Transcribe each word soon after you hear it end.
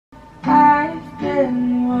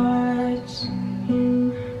and watch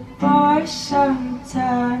for some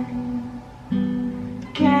time.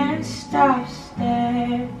 Can't stop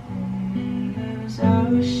staring those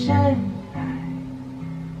ocean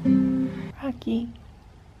eyes. Rocky.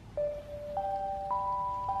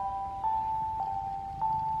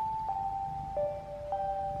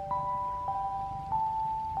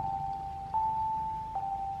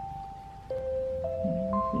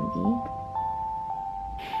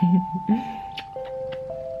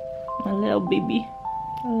 My little baby.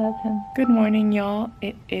 I love him. Good morning, y'all.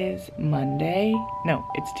 It is Monday. No,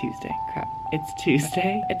 it's Tuesday. Crap. It's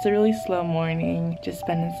Tuesday. It's a really slow morning. Just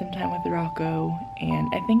spending some time with Rocco. And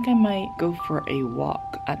I think I might go for a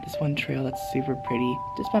walk at this one trail that's super pretty.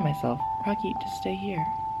 Just by myself. Rocky, just stay here.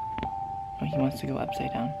 Oh, he wants to go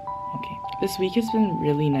upside down. Okay. This week has been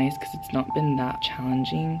really nice because it's not been that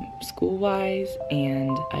challenging school-wise,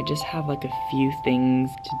 and I just have like a few things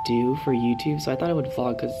to do for YouTube, so I thought I would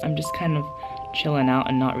vlog because I'm just kind of chilling out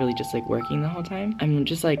and not really just like working the whole time. I'm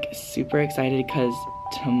just like super excited because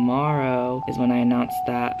tomorrow is when I announced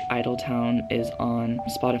that Idletown is on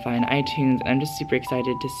Spotify and iTunes, and I'm just super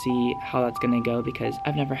excited to see how that's gonna go because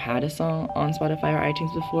I've never had a song on Spotify or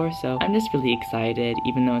iTunes before, so I'm just really excited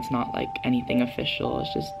even though it's not like anything official.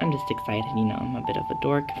 It's just, I'm just excited, you know, I'm a bit of a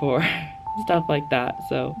dork for stuff like that.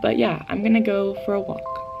 So, but yeah, I'm gonna go for a walk.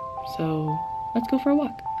 So let's go for a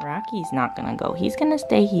walk. Rocky's not gonna go. He's gonna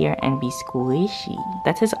stay here and be squishy.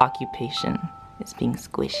 That's his occupation, is being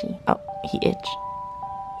squishy. Oh, he itch.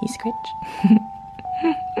 He scritch.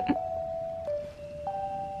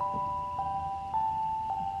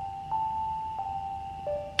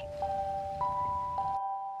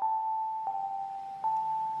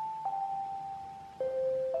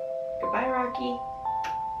 Goodbye, Rocky.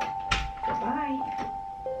 Goodbye.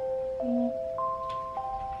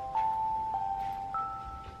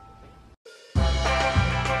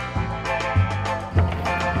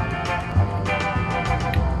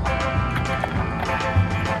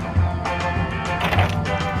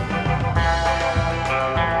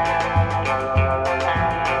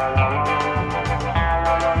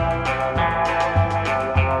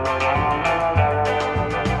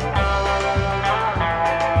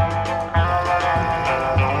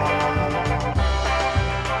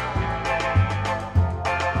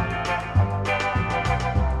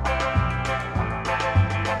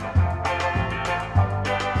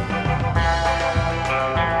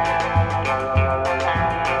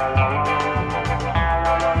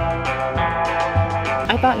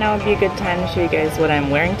 I thought now would be a good time to show you guys what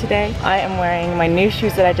I'm wearing today. I am wearing my new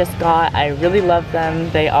shoes that I just got. I really love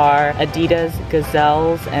them. They are Adidas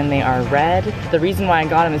Gazelles and they are red. The reason why I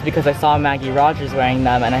got them is because I saw Maggie Rogers wearing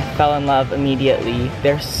them and I fell in love immediately.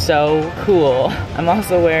 They're so cool. I'm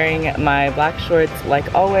also wearing my black shorts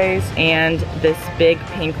like always and this big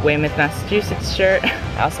pink Weymouth, Massachusetts shirt.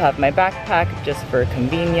 I also have my backpack just for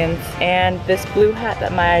convenience and this blue hat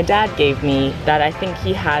that my dad gave me that I think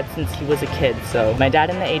he had since he was a kid. So my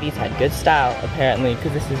dad in the 80s had good style apparently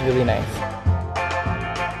because this is really nice.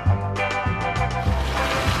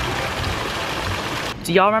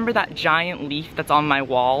 Do y'all remember that giant leaf that's on my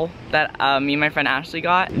wall that me and my friend Ashley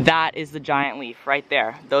got? That is the giant leaf right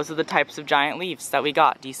there. Those are the types of giant leaves that we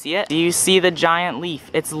got. Do you see it? Do you see the giant leaf?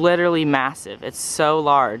 It's literally massive. It's so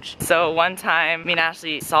large. So one time me and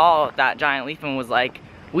Ashley saw that giant leaf and was like,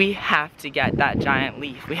 we have to get that giant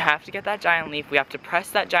leaf. We have to get that giant leaf. We have to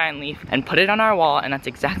press that giant leaf and put it on our wall, and that's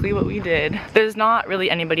exactly what we did. There's not really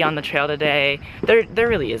anybody on the trail today. There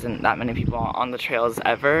really isn't that many people on the trails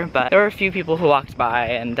ever, but there were a few people who walked by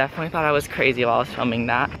and definitely thought I was crazy while I was filming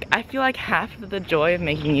that. I feel like half of the joy of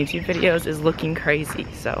making YouTube videos is looking crazy,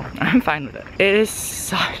 so I'm fine with it. It is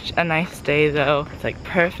such a nice day though. It's like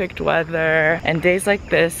perfect weather, and days like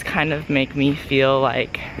this kind of make me feel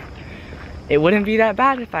like it wouldn't be that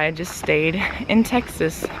bad if I had just stayed in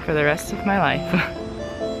Texas for the rest of my life.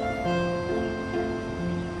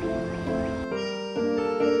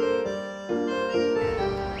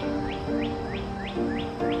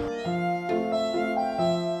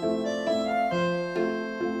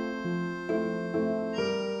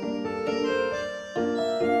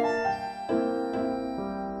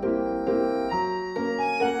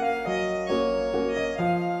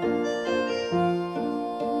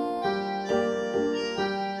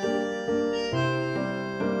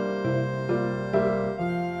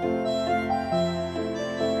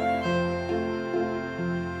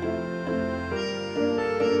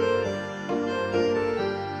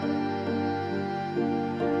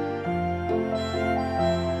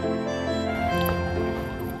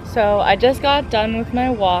 So I just got done with my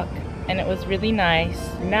walk and it was really nice.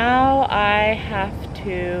 Now I have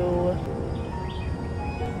to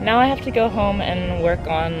Now I have to go home and work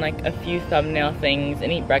on like a few thumbnail things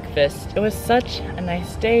and eat breakfast. It was such a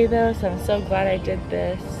nice day though, so I'm so glad I did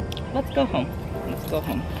this. Let's go home. Let's go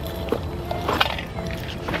home.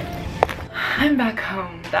 I'm back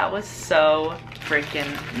home. That was so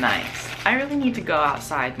freaking nice. I really need to go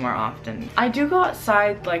outside more often. I do go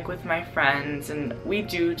outside like with my friends, and we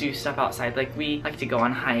do stuff outside. Like we like to go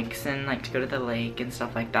on hikes and like to go to the lake and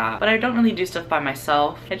stuff like that. But I don't really do stuff by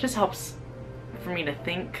myself. It just helps for me to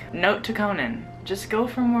think. Note to Conan, just go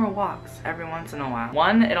for more walks every once in a while.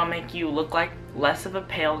 1, it'll make you look like less of a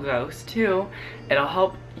pale ghost. 2, it'll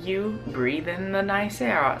help you breathe in the nice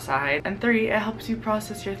air outside. And 3, it helps you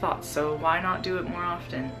process your thoughts, so why not do it more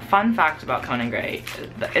often? Fun fact about Conan Gray,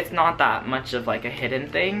 it's not that much of like a hidden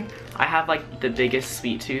thing. I have like the biggest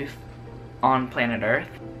sweet tooth on planet Earth.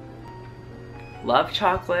 Love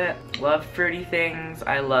chocolate, love fruity things,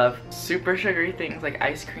 I love super sugary things like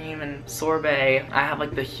ice cream and sorbet. I have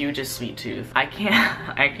like the hugest sweet tooth. I can't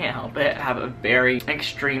help it. I have a very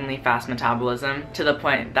extremely fast metabolism to the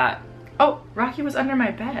point that, oh, Rocky was under my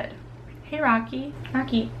bed. Hey Rocky.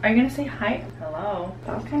 Rocky, are you gonna say hi? Hello.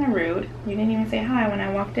 That was kind of rude. You didn't even say hi when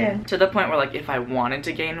I walked in. To the point where like if I wanted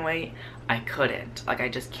to gain weight, I couldn't. Like I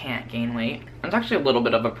just can't gain weight. It's actually a little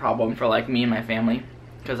bit of a problem for like me and my family,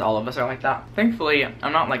 because all of us are like that. Thankfully,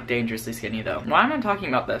 I'm not like dangerously skinny though. Why am I talking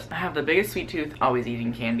about this? I have the biggest sweet tooth, always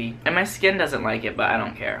eating candy, and my skin doesn't like it, but I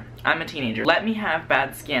don't care. I'm a teenager. Let me have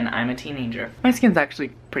bad skin, I'm a teenager. My skin's actually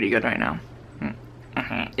pretty good right now.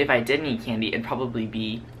 If I didn't eat candy, it'd probably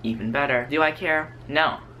be even better. Do I care?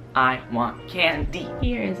 No. I want candy.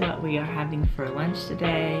 Here is what we are having for lunch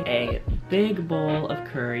today. A big bowl of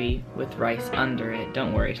curry with rice under it.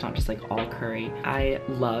 Don't worry, it's not just like all curry. I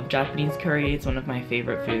love Japanese curry. It's one of my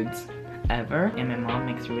favorite foods ever. And my mom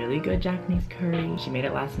makes really good Japanese curry. She made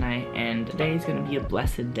it last night, and today is gonna be a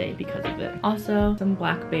blessed day because of it. Also, some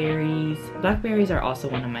blackberries. Blackberries are also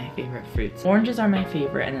one of my favorite fruits. Oranges are my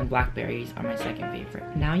favorite, and then blackberries are my second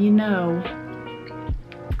favorite. Now you know.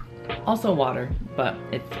 Also water, but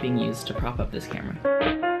it's being used to prop up this camera.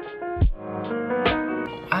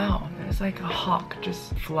 Wow, there's like a hawk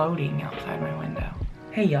just floating outside my window.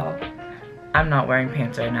 Hey y'all, I'm not wearing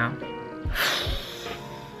pants right now.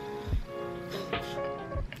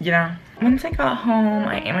 You know, once I got home,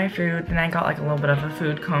 I ate my food, then I got like a little bit of a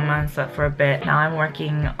food coma and slept for a bit. Now I'm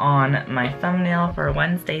working on my thumbnail for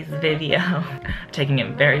Wednesday's video. Taking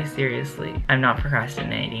it very seriously. I'm not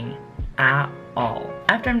procrastinating at all.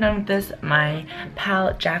 After I'm done with this, my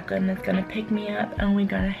pal Jacqueline is gonna pick me up and we're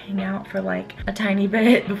gonna hang out for like a tiny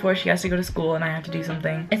bit before she has to go to school and I have to do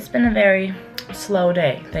something. It's been a very slow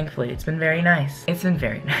day, thankfully. It's been very nice. It's been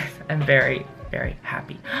very nice. I'm very, very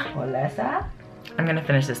happy. Alyssa? I'm gonna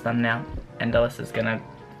finish this thumbnail and Alyssa's gonna,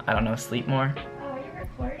 I don't know, sleep more. Oh, you're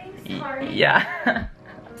recording? Sorry. Yeah.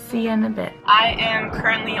 See you in a bit. I am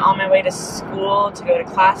currently on my way to school to go to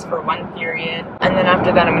class for 1 period, and then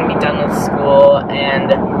after that I'm going to be done with school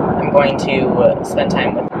and I'm going to spend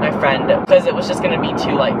time with my friend because it was just going to be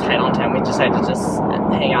too like tight on time. We decided to just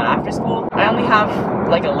hang out after school. I only have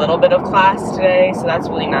like a little bit of class today, so that's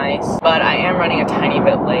really nice, but I am running a tiny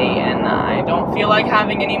bit late and I don't feel like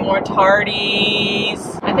having any more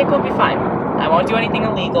tardies. I think we'll be fine. I won't do anything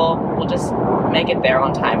illegal. We'll just make it there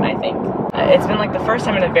on time, I think. It's been like the first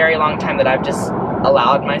time in a very long time that I've just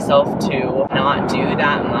allowed myself to not do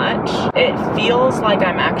that much. It feels like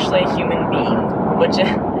I'm actually a human being, which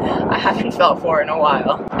I haven't felt for in a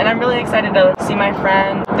while. And I'm really excited to see my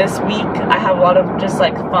friend this week. I have a lot of just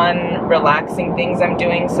like fun, relaxing things I'm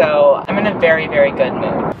doing, so I'm in a very, very good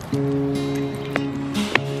mood.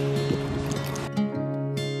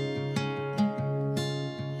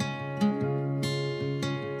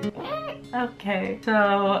 Okay,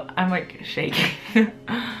 so I'm like shaking,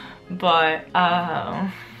 but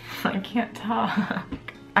I can't talk.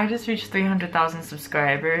 I just reached 300,000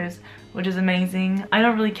 subscribers, which is amazing. I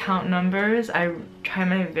don't really count numbers. I try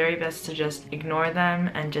my very best to just ignore them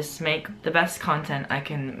and just make the best content I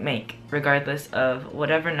can make, regardless of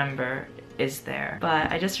whatever number is there.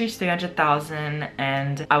 But I just reached 300,000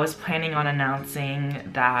 and I was planning on announcing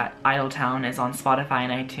that Idletown is on Spotify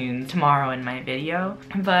and iTunes tomorrow in my video.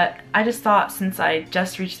 But I just thought since I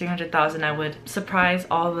just reached 300,000 I would surprise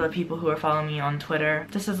all the people who are following me on Twitter.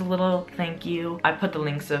 Just as a little thank you. I put the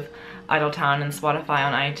links of Idletown and Spotify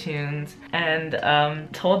on iTunes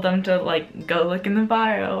and told them to like go look in the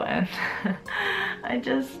bio, and I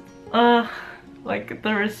just like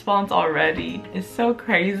the response already is so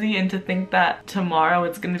crazy, and to think that tomorrow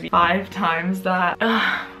it's gonna be 5 times that,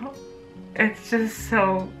 it's just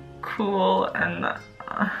so cool, and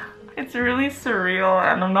it's really surreal,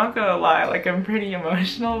 and I'm not gonna lie, like I'm pretty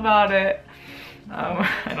emotional about it.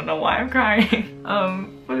 I don't know why I'm crying.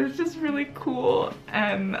 But it's just really cool,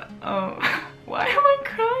 and why am I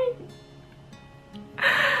crying?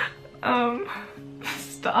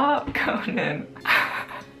 Stop, Conan.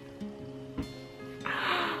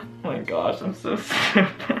 Oh my gosh, I'm so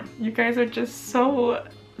stupid. You guys are just so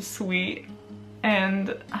sweet,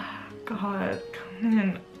 and God,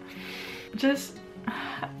 Conan, just,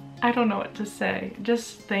 I don't know what to say.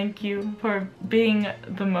 Just thank you for being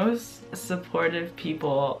the most supportive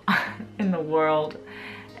people in the world.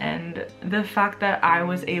 And the fact that I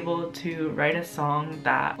was able to write a song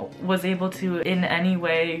that was able to in any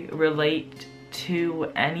way relate to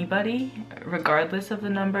anybody, regardless of the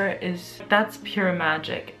number, that's pure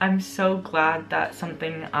magic. I'm so glad that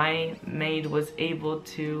something I made was able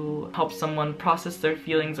to help someone process their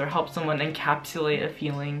feelings or help someone encapsulate a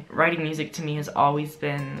feeling. Writing music to me has always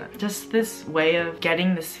been just this way of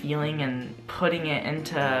getting this feeling and putting it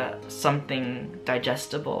into something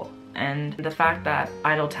digestible. And the fact that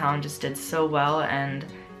Idletown just did so well, and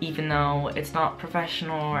even though it's not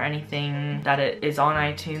professional or anything, that it is on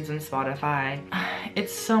iTunes and Spotify,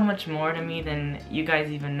 it's so much more to me than you guys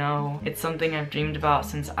even know. It's something I've dreamed about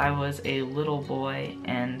since I was a little boy,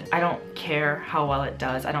 and I don't care how well it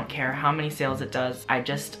does. I don't care how many sales it does. I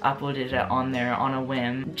just uploaded it on there on a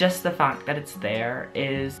whim. Just the fact that it's there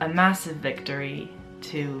is a massive victory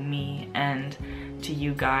to me and to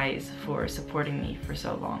you guys for supporting me for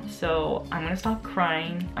so long. So I'm gonna stop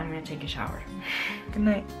crying. I'm gonna take a shower. Good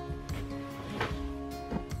night.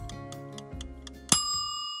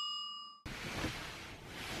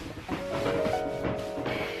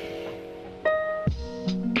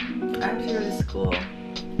 I have to go to school.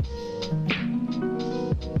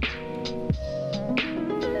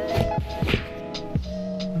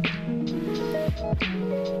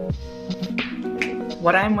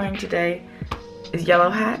 What I'm wearing today is yellow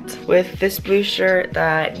hat with this blue shirt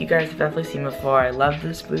that you guys have definitely seen before. I love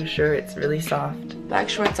this blue shirt, it's really soft. Black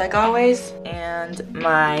shorts like always, and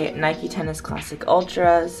my Nike Tennis Classic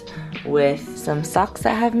Ultras with some socks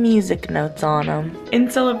that have music notes on them. In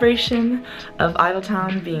celebration of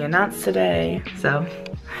Idletown being announced today, so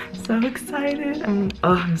excited.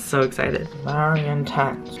 I'm so excited. Very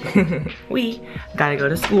intense. We gotta go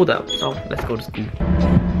to school though, so let's go to school.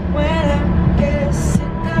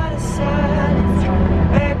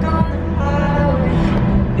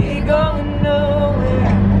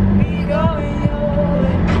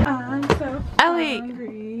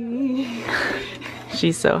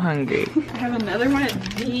 She's so hungry. I have another one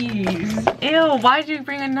of these. Ew, why'd you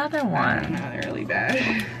bring another one? I don't know, they're really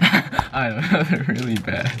bad. I don't know, they're really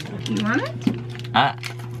bad. Do you want it?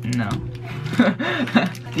 No.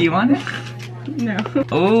 Do you want it? No.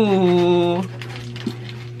 Ooh.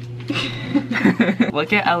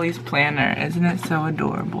 Look at Ellie's planner. Isn't it so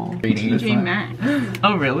adorable? TJ Maxx.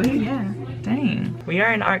 Oh, really? Yeah. Dang. We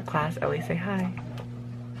are in art class. Ellie, say hi.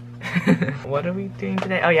 What are we doing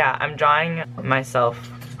today? Oh yeah, I'm drawing myself,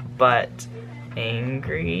 but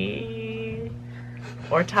angry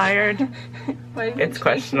or tired. It's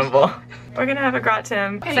questionable. We're gonna have a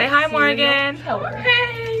gratin. Say hi, Morgan.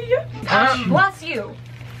 Hey. Bless you.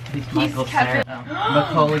 He's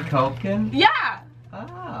Macaulay Culkin? Yeah. Oh.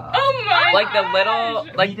 Oh my Like the gosh. little,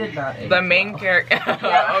 like He did not age the main well. character.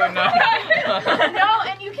 Oh no. No,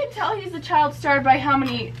 and you can tell he's a child star by how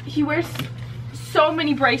many, he wears so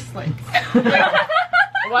many bracelets.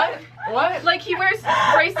 What? What? Like he wears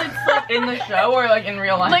bracelets like In the show or like in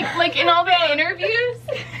real life? like in all the interviews.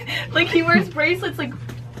 Like he wears bracelets like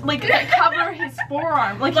that cover his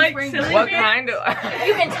forearm. Like he's wearing What kind of?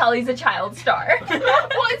 You can tell he's a child star. Well,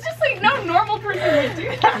 it's just like no normal person would do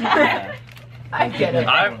that. I get it.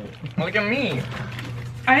 Look at me.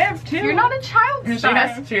 I have two. You're not a child She star.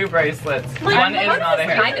 has two bracelets. Like, One is not a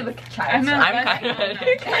hair. kind of a child star. I'm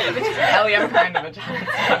kind of Ellie, I'm kind of a child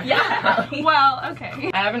star. Yeah. Well,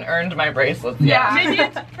 okay. I haven't earned my bracelets Yeah. yet. Maybe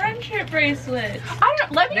it's friendship bracelets. I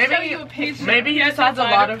don't know. Let me show you a picture. Maybe he just has a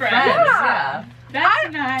lot of friends. Yeah.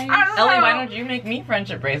 That's nice. I don't Ellie, know. why don't you make me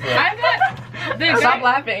friendship bracelets? I thought Stop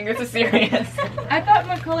laughing, this is serious. I thought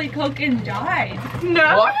Macaulay Culkin died.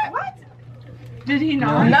 No. What? Did he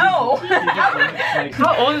not? No.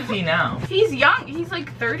 How old is he now? He's young. He's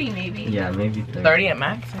like 30 maybe. Yeah, maybe 30. 30 at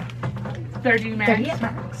max? 30 max. 30 at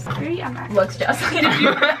max. 30 at max. Looks just like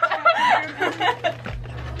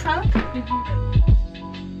Huh? Did you?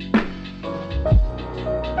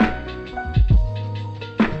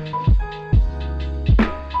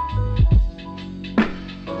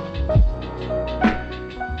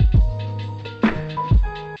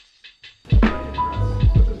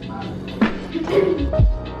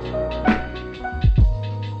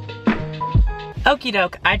 Okie Okie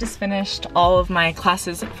doke, I just finished all of my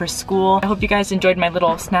classes for school. I hope you guys enjoyed my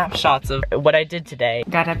little snapshots of what I did today.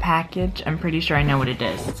 Got a package, I'm pretty sure I know what it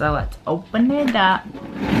is. So let's open it up.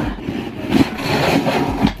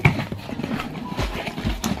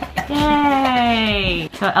 Yay!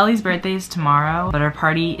 So Ellie's birthday is tomorrow, but her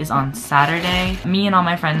party is on Saturday. Me and all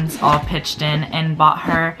my friends all pitched in and bought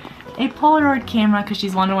her a Polaroid camera because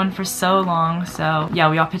she's wanted one for so long. So yeah,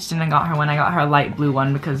 we all pitched in and got her one. I got her a light blue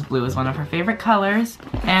one because blue is one of her favorite colors.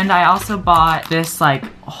 And I also bought this like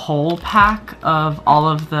whole pack of all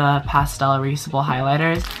of the pastel erasable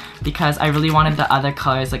highlighters because I really wanted the other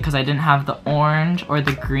colors, like because I didn't have the orange or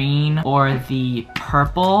the green or the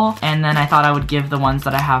purple. And then I thought I would give the ones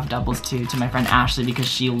that I have doubles to my friend Ashley because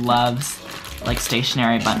she loves like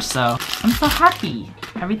stationery bunch. So I'm so happy.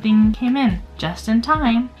 Everything came in just in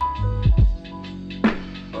time.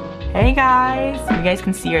 Hey guys, you guys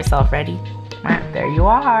can see yourself, ready? There you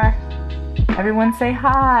are. Everyone say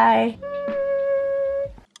hi.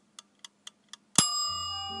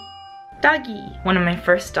 Doggy. One of my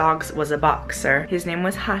first dogs was a boxer. His name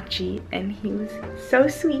was Hachi, and he was so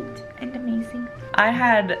sweet and amazing. I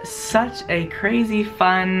had such a crazy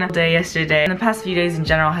fun day yesterday. And the past few days in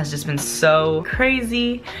general has just been so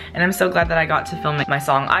crazy, and I'm so glad that I got to film my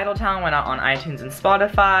song Idle Town, went out on iTunes and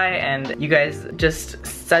Spotify, and you guys just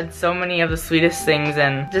said so many of the sweetest things,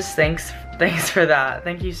 and just thanks for that.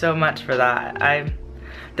 Thank you so much for that.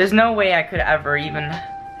 There's no way I could ever even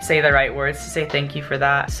say the right words to say thank you for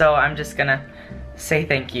that. So I'm just gonna say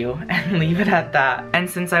thank you and leave it at that. And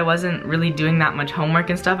since I wasn't really doing that much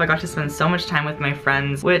homework and stuff, I got to spend so much time with my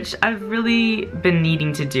friends, which I've really been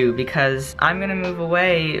needing to do because I'm gonna move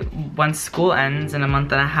away once school ends in a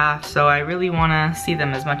month and a half, so I really wanna see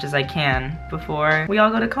them as much as I can before we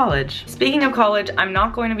all go to college. Speaking of college, I'm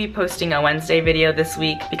not going to be posting a Wednesday video this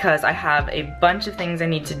week because I have a bunch of things I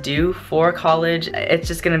need to do for college. It's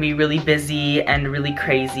just gonna be really busy and really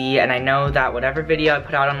crazy, and I know that whatever video I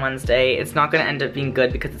put out on Wednesday, it's not gonna end up being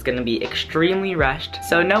good because it's gonna be extremely rushed.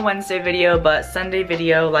 So no Wednesday video, but Sunday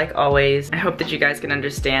video like always. I hope that you guys can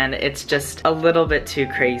understand. It's just a little bit too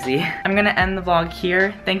crazy. I'm gonna end the vlog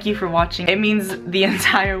here. Thank you for watching. It means the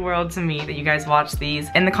entire world to me that you guys watch these.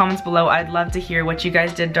 In the comments below, I'd love to hear what you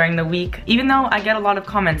guys did during the week. Even though I get a lot of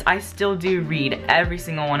comments, I still do read every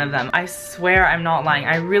single one of them. I swear I'm not lying.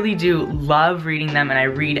 I really do love reading them, and I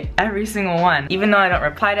read every single one. Even though I don't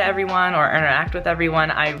reply to everyone or interact with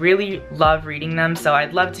everyone, I really love reading them. So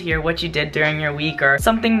I'd love to hear what you did during your week or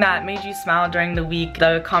something that made you smile during the week.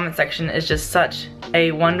 The comment section is just such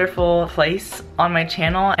a wonderful place on my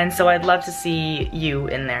channel, and so I'd love to see you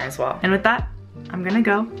in there as well. And with that, I'm gonna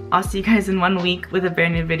go. I'll see you guys in 1 week with a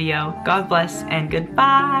brand new video. God bless and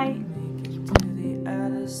goodbye.